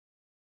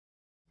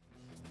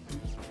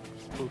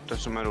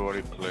Doesn't matter what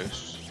he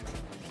plays.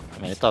 I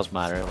mean, it does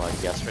matter.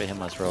 Like yesterday,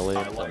 him as Rolly.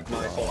 I like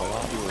my ball.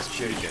 He was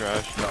pretty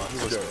trash. He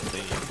was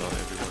complaining about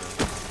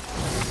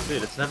everyone.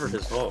 Dude, it's never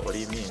his fault. What do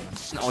you mean?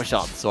 No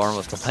shot. Zorn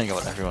was complaining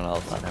about everyone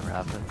else. That never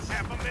happens.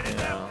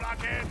 Yeah.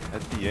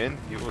 At the end,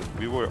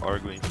 we were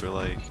arguing for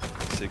like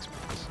 6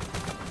 minutes.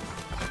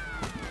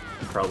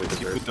 Probably He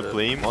deserved put the it.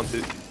 blame on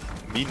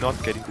me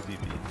not getting the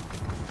BB.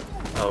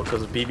 Oh,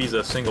 because BB's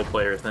a single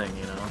player thing,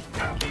 you know?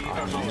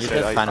 I mean, you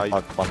said did kind I-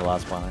 of fuck on the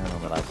last one. I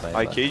don't know what I played.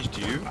 I but- caged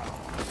you,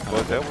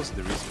 but that wasn't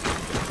the reason.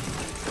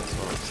 That's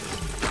what I'm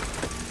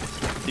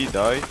saying. He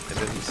died, and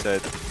then he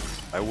said,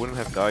 I wouldn't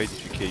have died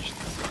if you caged me.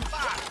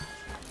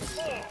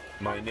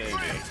 My name is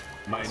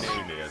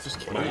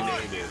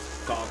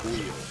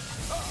Cogwheel.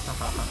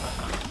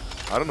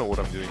 I don't know what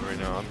I'm doing right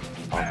now.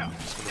 I'm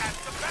just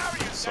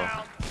gonna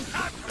suck.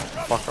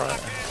 Fuck right.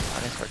 I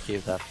didn't start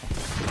keep that.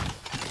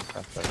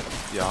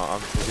 Yeah, I'm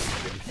forgetting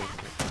anything.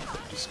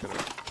 I'm just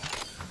gonna.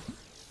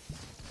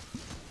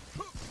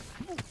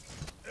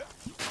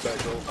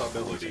 Special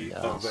ability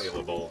Yes.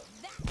 available.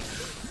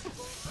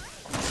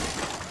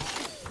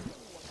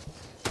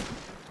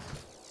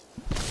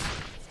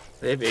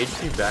 They have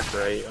HP back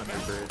right under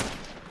bridge.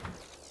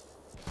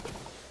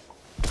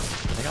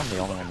 I think I'm the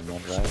only one in the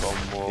end, right?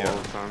 Yeah.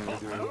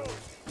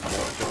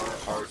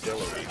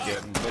 Artillery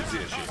get in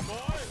position.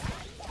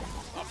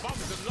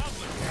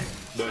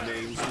 The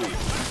name's Wheel.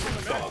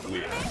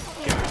 Cogwheel.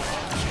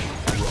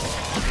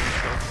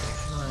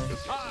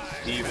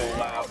 Evil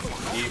laugh.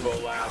 Evil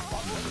laugh.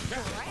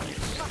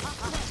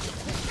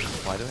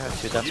 Why do I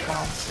have 2 death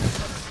spawns?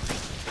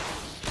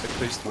 I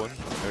placed one.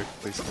 Eric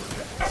placed one.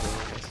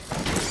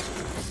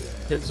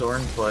 Hit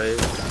Zorn play.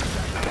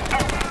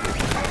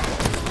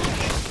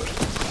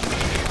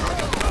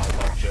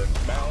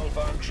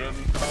 Malfunction.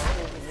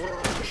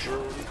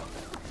 Conversion.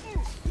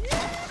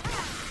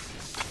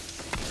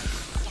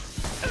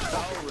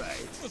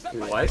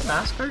 Dude, why is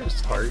NASCAR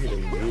just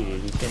targeting me?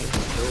 He can't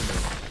even kill me.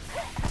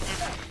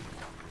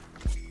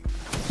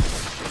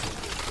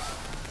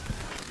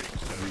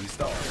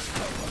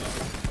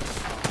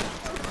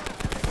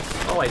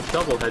 Oh, I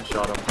double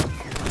headshot him.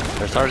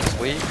 They're starting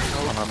sweep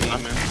on our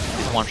front.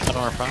 One shot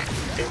on our front.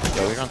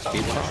 Yo, we're on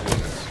speed shot.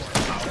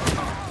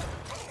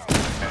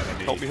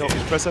 Help me,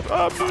 press F.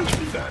 Ah, push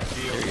me that.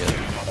 Here you go.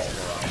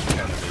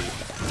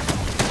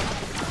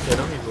 Hit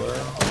him, he's low.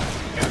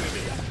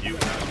 Enemy, you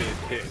have been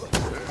hit.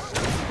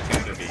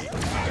 Enemy,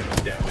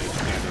 damage.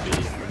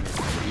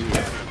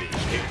 Enemy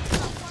hit.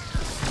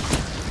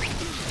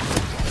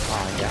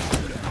 Oh, yeah.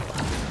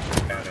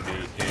 Enemy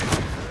hit.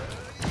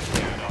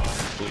 Cannot,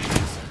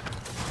 please.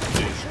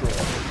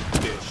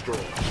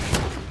 Destroy.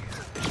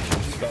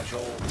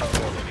 Special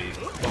ability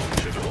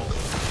functional.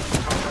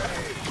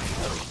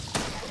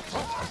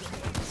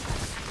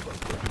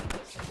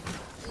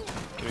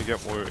 Can we get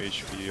more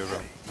HP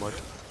around mud?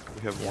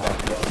 We have Yeah. one.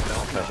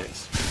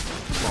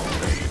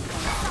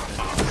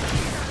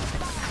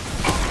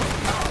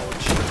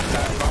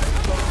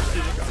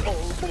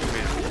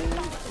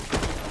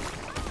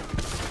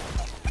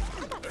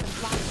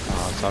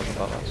 Talk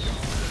about us.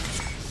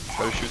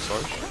 Try to shoot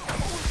Sarge.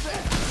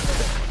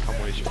 I'm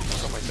way shooting.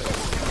 Something like that.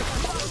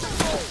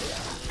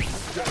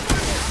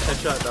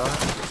 Headshot dot.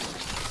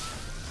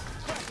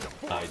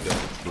 I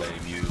don't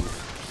blame you.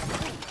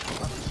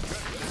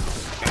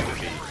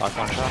 Back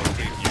one shot.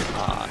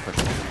 Ah, push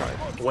one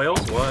try.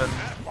 Wales won.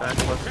 Back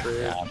left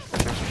bridge. Yeah,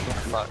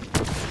 fuck.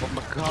 Oh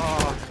my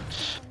god!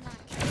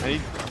 Hey!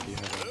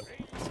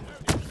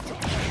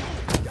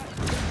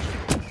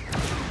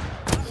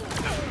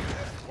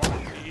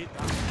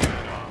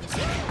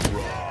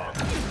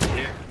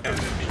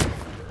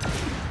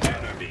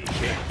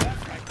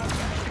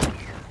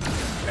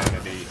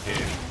 Enemy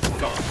hit.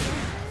 Gone.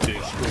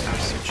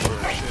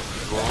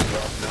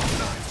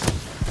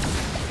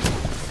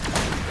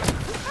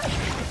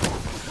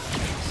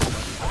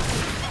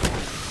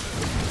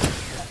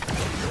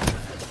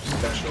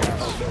 Special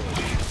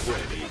ability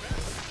ready.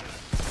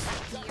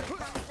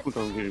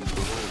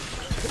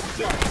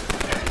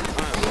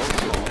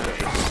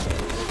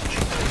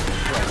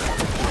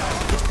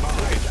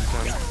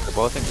 They're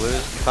both in blue.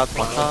 Got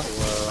one shot.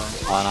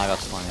 Oh, and I got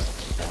 20.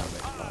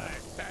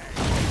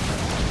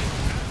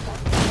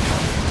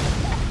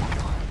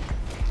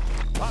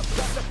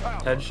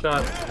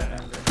 Headshot.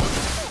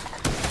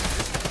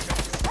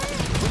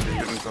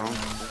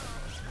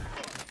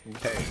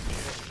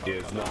 Hey,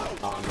 is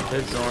not on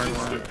Hit Zorn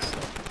once.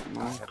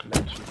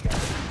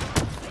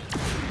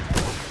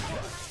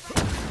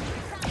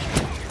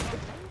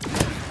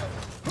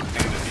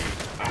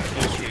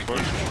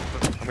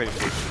 I'm waiting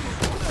for you.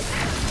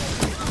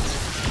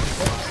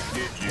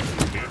 Did you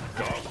hit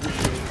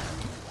Cogwheel?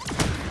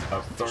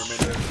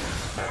 Affirmative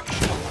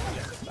action.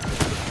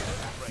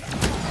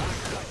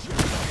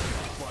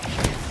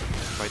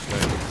 Might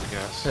die with the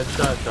gas.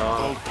 Headshot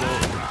dog.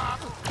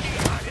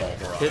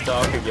 Hit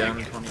dog again.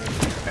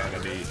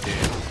 Enemy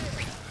hit.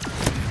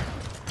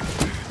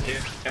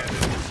 Hit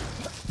enemy.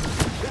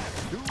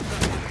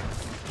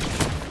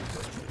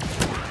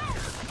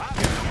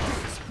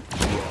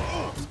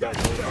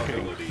 Special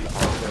abilities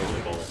are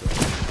available.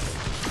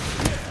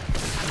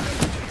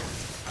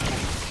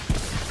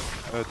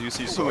 Do you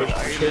see Sword?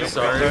 Okay,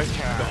 sorry.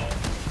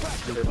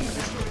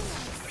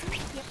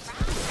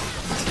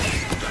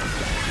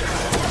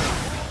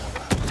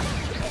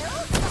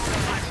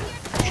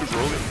 Should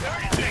roll it.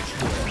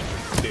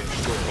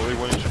 Only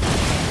 1 inch.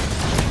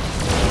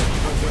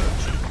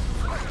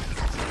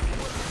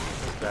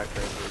 Back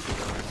there.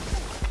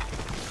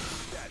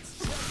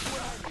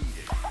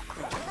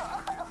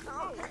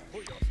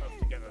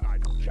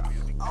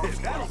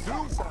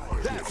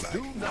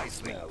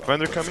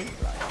 Vendor coming.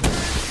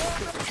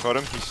 Shot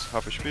him, he's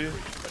half HP.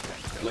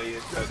 Play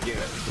it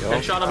again.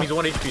 Headshot him, he's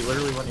 1 HP,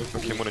 literally 1 HP.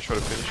 Okay, I'm gonna try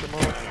to finish him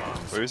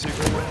off. Where is he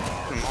going?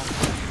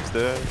 He's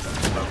dead.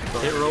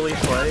 Hit Rolly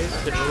twice,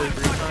 hit Rolly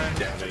 3 times.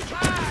 Damage.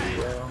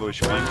 Low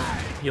HP.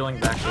 Healing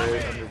back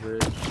right under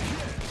bridge.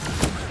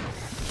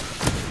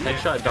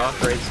 Headshot Doc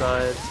right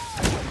side.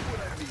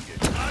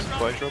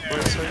 Supply drop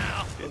right side.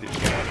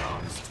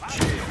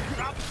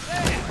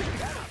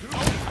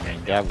 I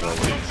mean, Gab will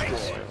win.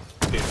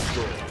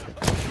 Destroy.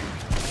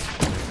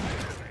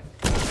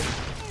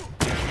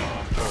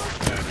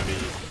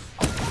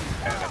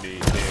 Enemy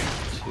hit.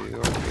 2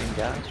 or 3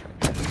 guys.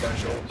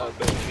 Special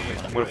ability.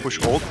 I'm gonna push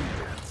ult.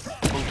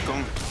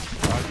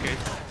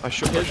 I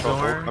should Hit push ult.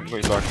 Zorn. I'm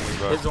going back,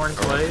 Hit Zorn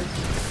twice.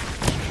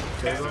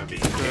 Enemy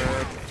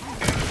hit.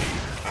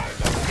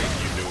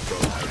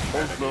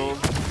 Hold low.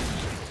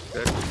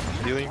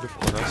 Healing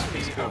before that's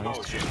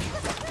Promotion.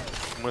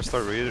 I'm gonna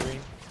start raiding.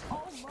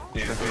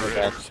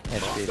 That's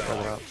HP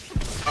further up.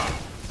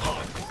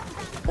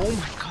 Oh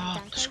my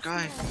god, this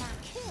guy.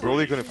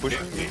 Broly gonna push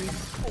me, maybe?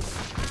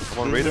 I'm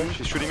on radar,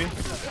 she's shooting me.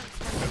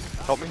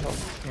 Help me, help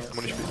me. I'm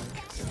on HP.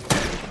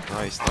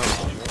 Nice, nice.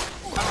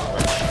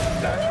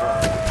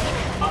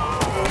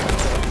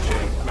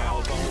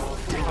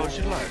 How's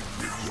your life?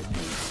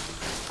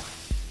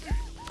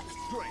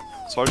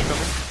 Sarge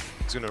coming.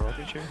 He's gonna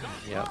rocket you.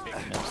 Yep, I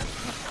missed.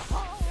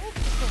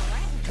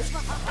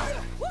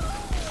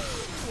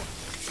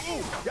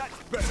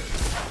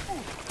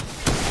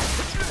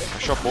 I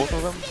shot both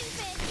of them.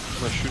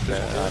 I'm gonna shoot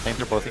them. I think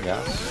they're both in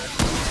gas.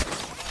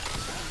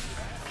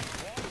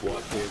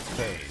 What is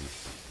pain?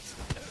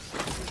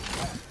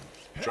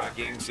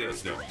 Tracking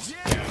systems.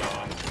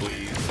 Canon,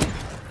 please.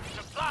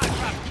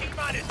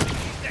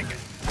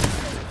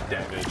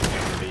 Damage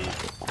enemy.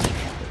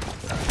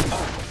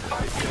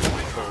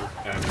 Hurt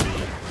enemy.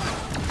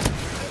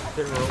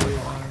 Hit Rolly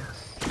once.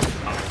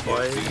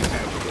 Twice.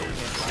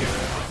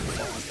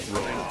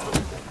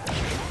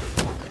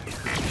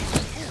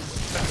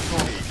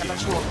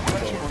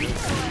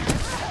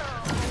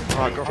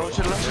 Ah, go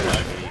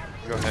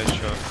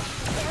headshot.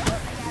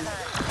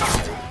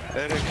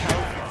 Eric,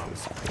 help.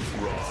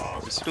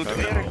 Dude,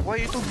 Eric, why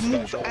you don't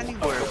move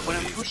anywhere when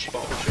I'm pushing?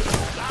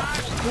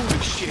 Holy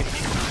shit.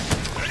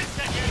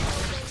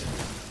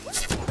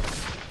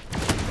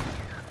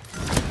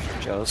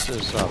 Jost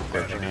is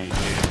bridging in.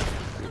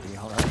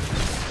 Hold on.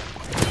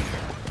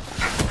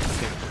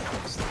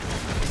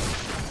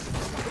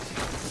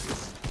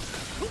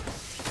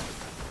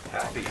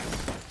 Happy.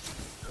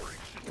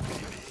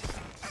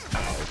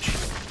 Ouch.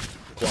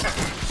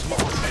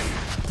 Small pain.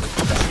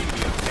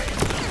 Medium pain.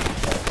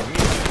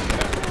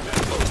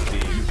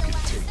 You can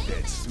take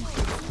that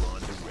super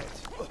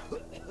laundrette.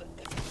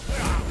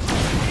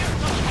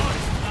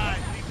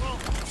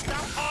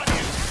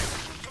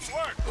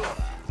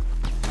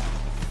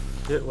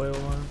 Hit Whale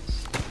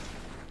once.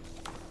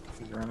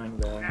 He's running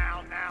back.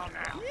 Now.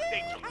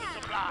 They took the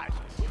supplies.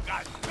 You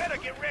guys better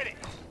get ready.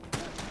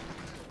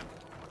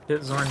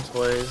 Hit Zorn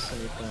twice,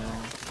 anything.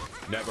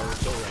 Never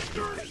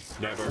surrender.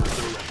 Never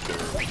surrender.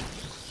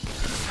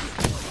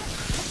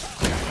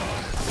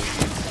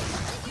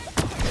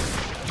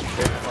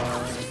 Hit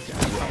 5.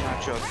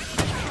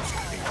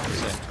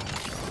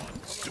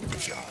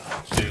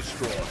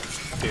 Destroy.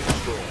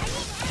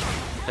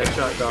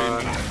 Headshot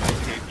Doc.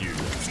 Hit you.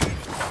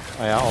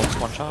 Oh yeah, ult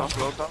 1 shot.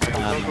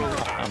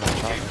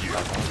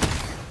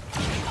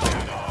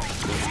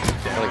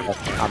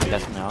 I'm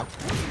guessing now.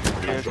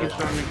 Hit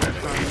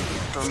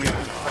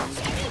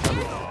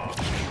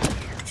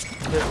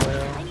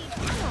Whale.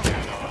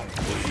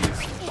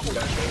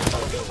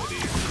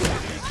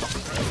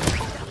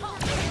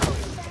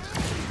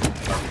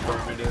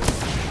 Affirmative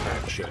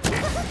action.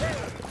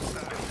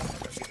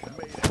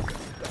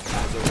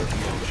 Hazardous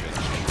motion.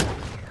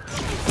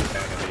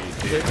 Enemy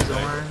Hit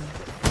Zorn.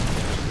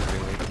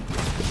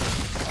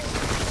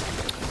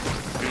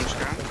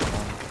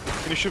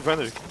 Can you shoot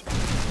Vander?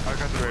 I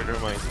got the radar. Never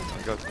mind.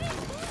 I got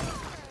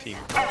team.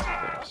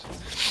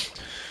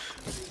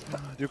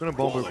 You're gonna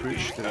bomb our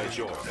bridge. at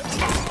your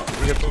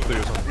We have 2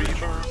 players on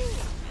bridge.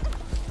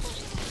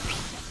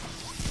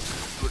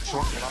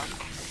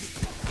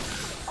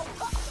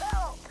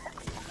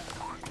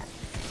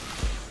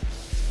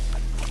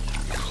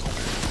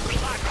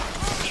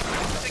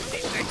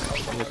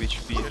 We have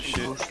HP and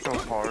shit. So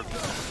hard.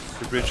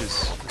 The bridges.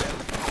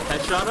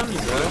 Headshot him,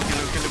 he's dead.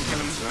 Kill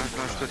him.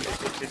 Nice, good.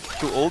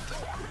 Too old.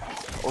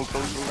 Ult.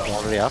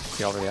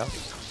 He already up.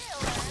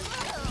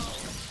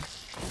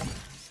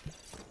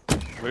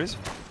 Where is he?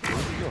 Where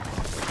did he go?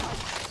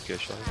 Okay,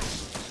 shot him.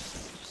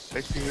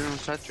 Like here on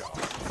set.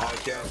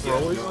 We're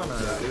always on a...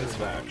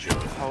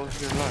 How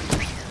is your life?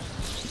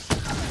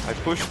 I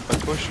push her.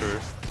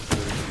 So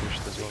they can push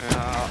it as well.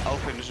 I'll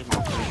finish him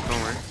off,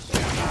 don't worry.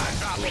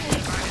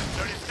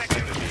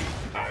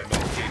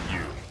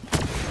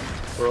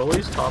 We're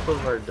always top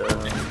of our dome.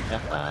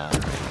 Yeah.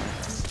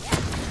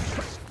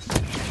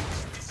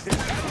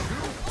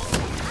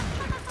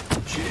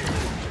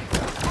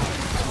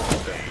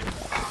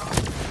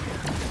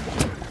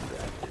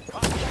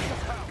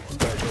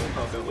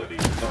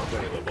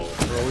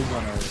 We're always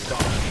on our...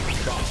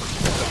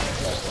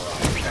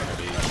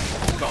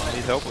 I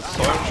need help with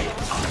Sarge.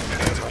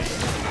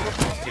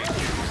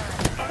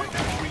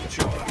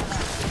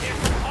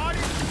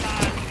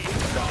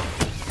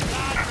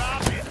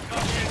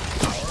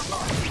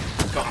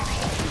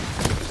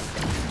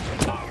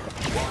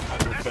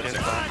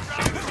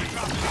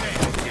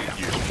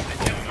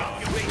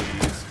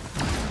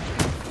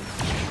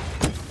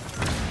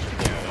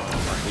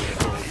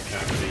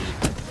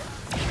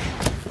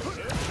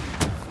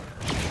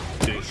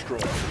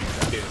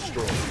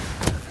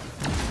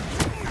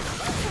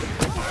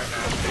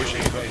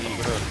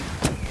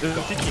 There's a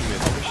tiki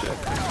mid, holy shit.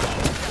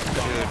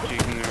 Yeah,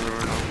 taking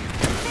everyone out.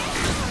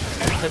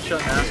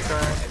 Headshot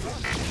NASCAR.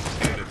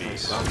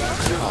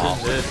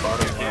 Mid,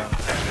 bottom left.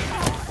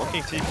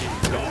 Fucking tiki. Tiki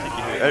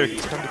mid. Eric,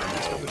 he's coming to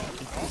tiki.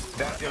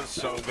 That feels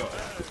so good.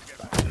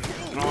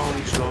 No,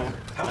 he's slow.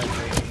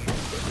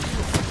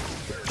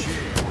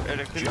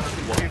 Eric, can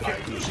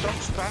you stop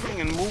spamming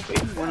and move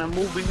in when I'm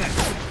moving in?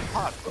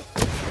 Hot.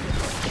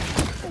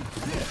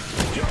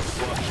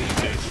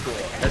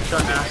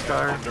 Headshot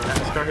NASCAR.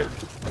 NASCAR hit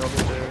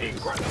double there.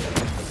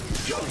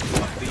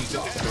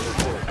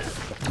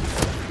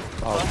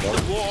 Oh,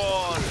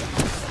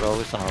 we're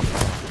always on our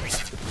front.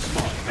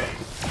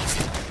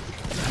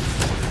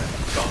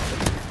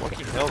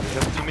 Fucking hell, we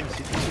have too many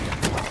cities.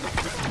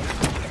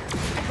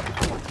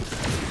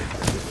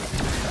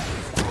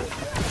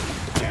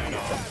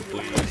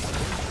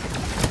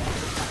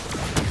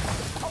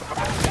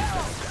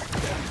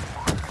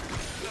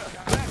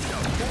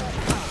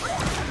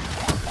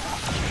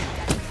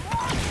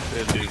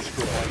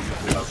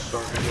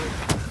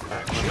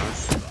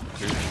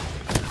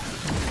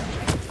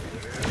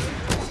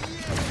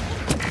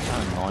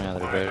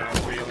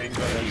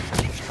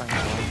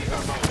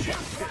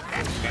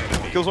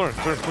 Kill Zorn,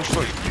 push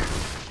Zorn.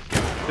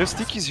 There's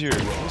tikis here.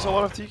 There's a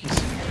lot of tikis.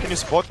 Can you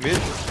spot mid?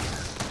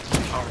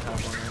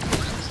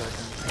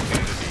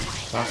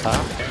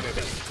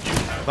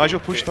 Nigel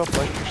pushed up,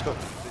 Nigel pushed up.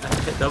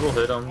 Double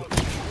hit him.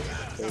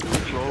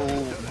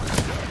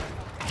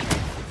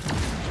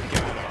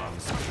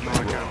 No, I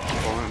can't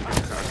follow him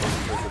because I don't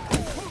know the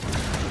point.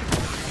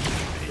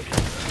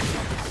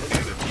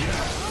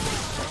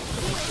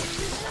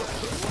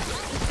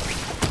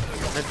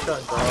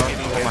 Headshot dog.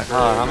 Oh my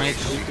god, how many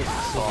tikis?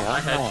 I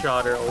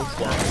headshot her old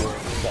squad.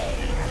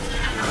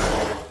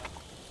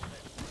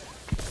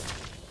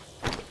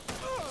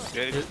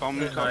 Eric is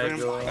bombing, cover him.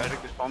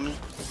 Eric is bombing.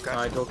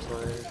 Nigel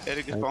twice.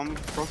 Eric is bombing.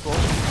 Cross wall.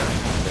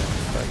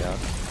 Back out.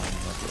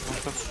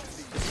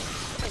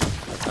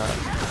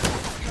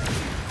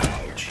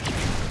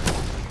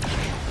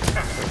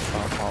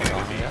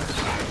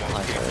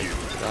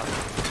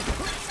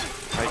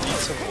 I eat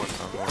some more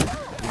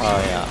Oh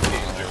yeah.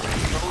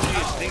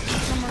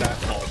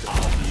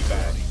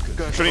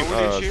 Shooting,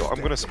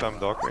 I'm gonna spam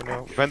dock right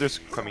now. Vendor's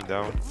coming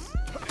down.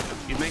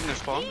 You making a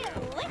spawn?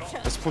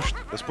 Let's push,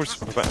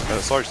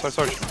 Sarge.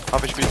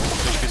 Half HP,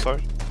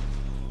 Sarge.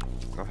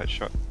 No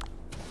headshot.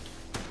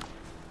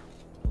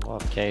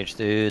 Love cage,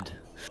 dude.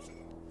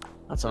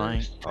 That's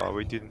annoying.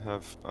 We didn't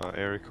have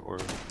Eric or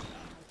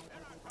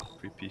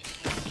Creepy.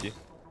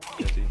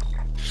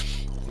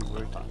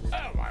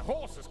 Oh, my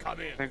horse has come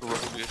in. I think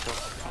Rogue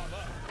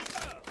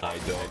yourself. I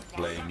don't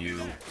blame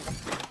you.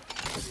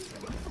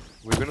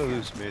 We're gonna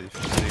lose mid if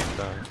you stay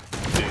down.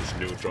 This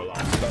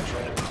neutralized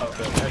special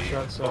ability.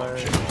 Headshot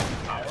Sarge.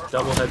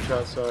 Double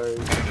headshot Sarge.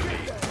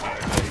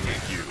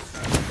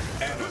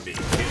 Enemy.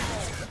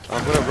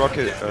 I'm gonna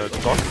rocket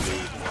dock.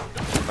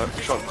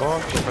 Shot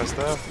dock, press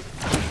that.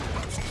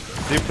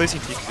 They're placing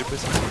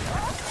tikis,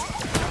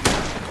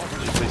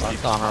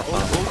 That's on our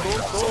front.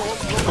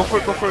 Go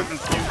for it.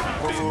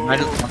 I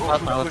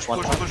just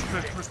one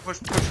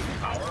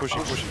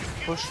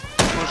Push.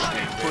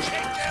 Pushing.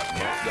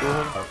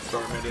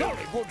 Affirmative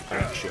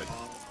action.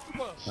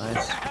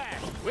 Nice.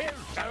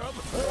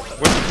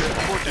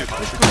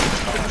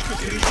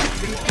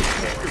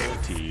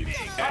 Team.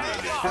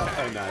 Have a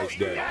nice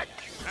day,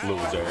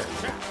 loser.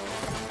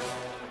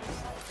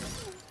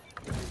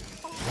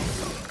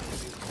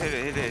 Hit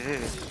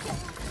it.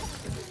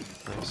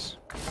 Nice.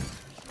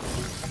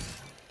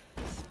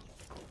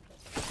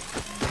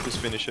 Just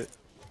finish it.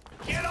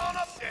 Get on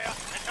up there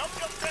and help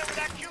yourself with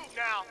that cube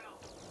now.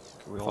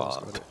 We almost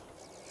got it.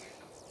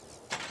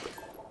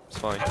 It's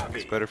fine.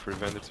 It's better for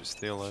Vendor to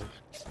stay alive.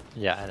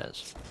 Yeah, it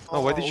is.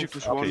 Oh, why did you?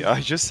 push Okay, one. I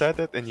just said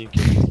that and you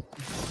killed me.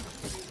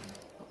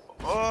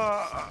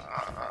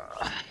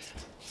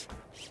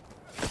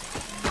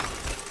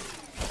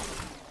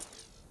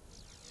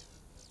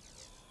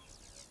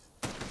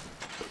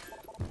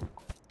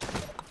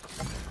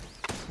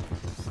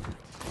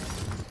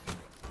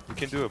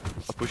 can do a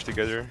push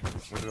together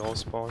when we all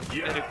spawn.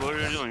 Eric, what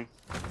are you doing?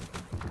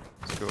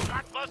 Let's go.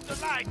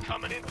 Blockbuster light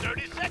coming in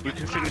 30 seconds. We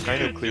can finish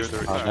Kind of it. clear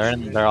their.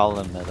 They're all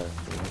in mid. Get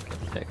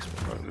fixed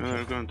before.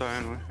 They're gonna die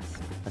anyway.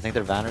 I think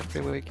their Vander's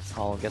pretty weak.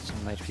 I'll get some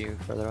HP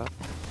further up.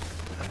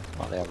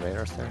 Oh, they have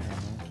radars there. Yeah.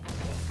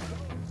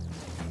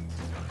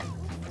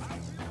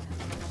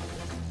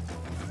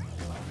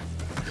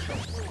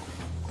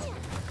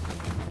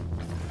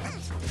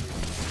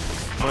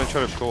 I'm gonna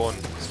try to go on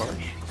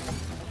Sarge.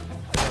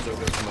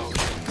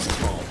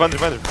 Vander.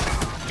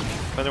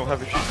 Vander will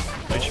have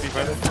HP,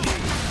 Vander.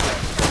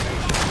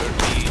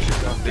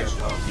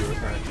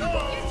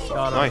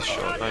 Nice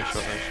shot.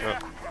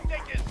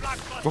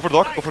 Go for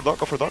dock.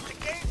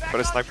 Try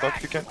to snipe dock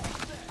if you can.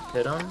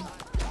 Hit him.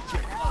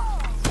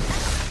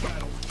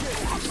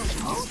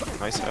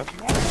 Nice F.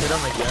 Hit him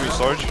Free again.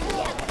 Sarge.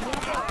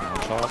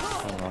 Shot.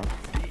 Hold on.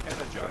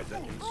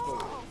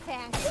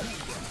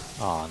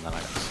 Oh, and then I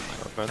just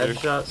sniped. Vander.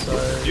 Headshot, Do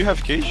Sarge. you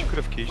have cage? You could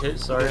have cage. Hit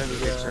Sarge,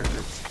 yeah.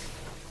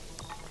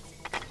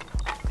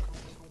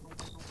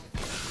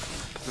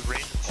 The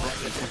rain.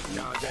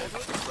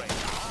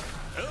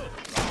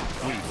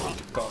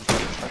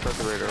 I got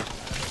the radar.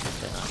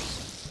 Okay, nice.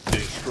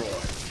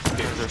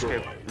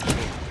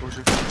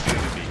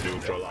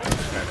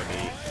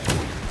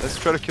 Let's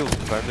try to kill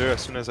Vander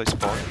as soon as I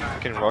spawn.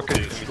 We can rocket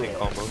and we can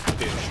combo.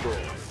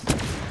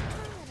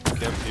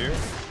 Okay, I'm here.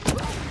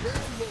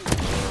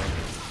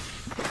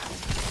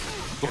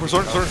 Go for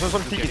Zorn,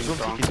 take it. Hit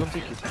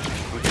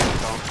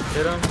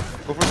him.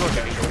 Go for Zorn.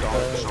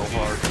 So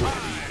hard.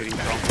 Hitting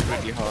down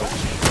pretty hard.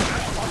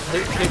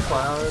 Hit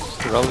Cloud.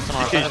 Rose on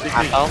our DK. side.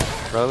 Half health.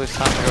 Rose, I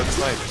half got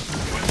sniped.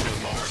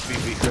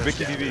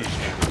 Vicky DB.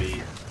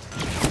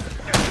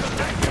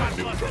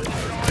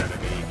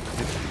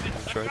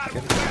 Try it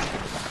again.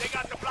 They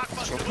got the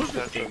blockbuster.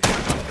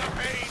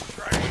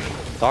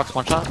 Docs,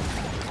 one shot.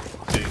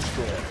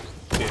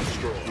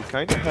 You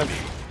kind of have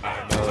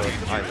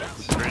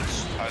islands. Bridge,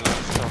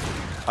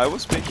 highlights. I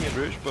was making a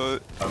bridge,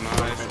 but let's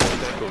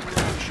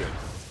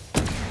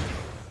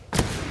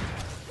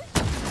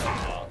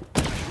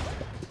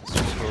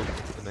just hope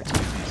the next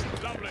PvP is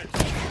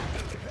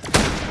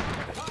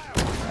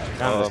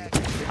not.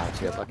 I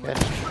see a bucket.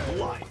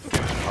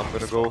 I'm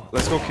gonna go.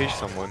 Let's go cage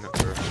someone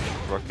or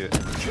rocket.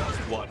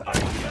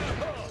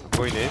 I'm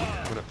going in.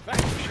 I'm gonna. Oh,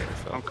 shit, I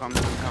fell. I'm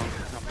coming.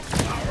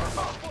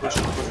 Push.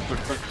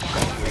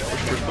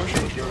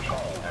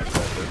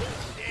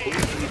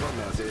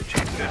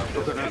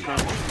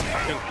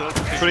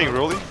 Shooting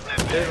Rolly.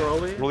 Hit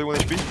Rolly. Rolly 1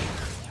 HP.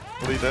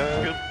 Rolly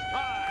there.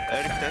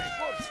 Eric dead.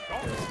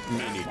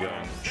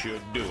 Minigun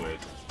should do it.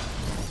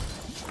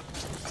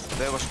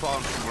 They was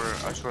spawned somewhere,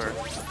 I swear.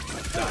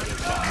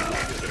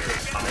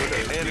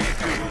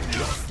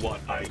 Just what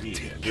I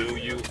need. Do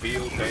you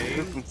feel pain?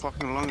 Took them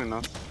fucking long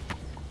enough.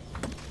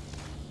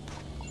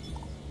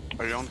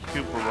 Are you on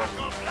cube or what?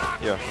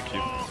 Yeah, thank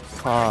you.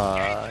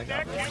 I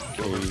got me.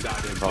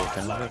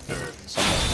 Broken. Someone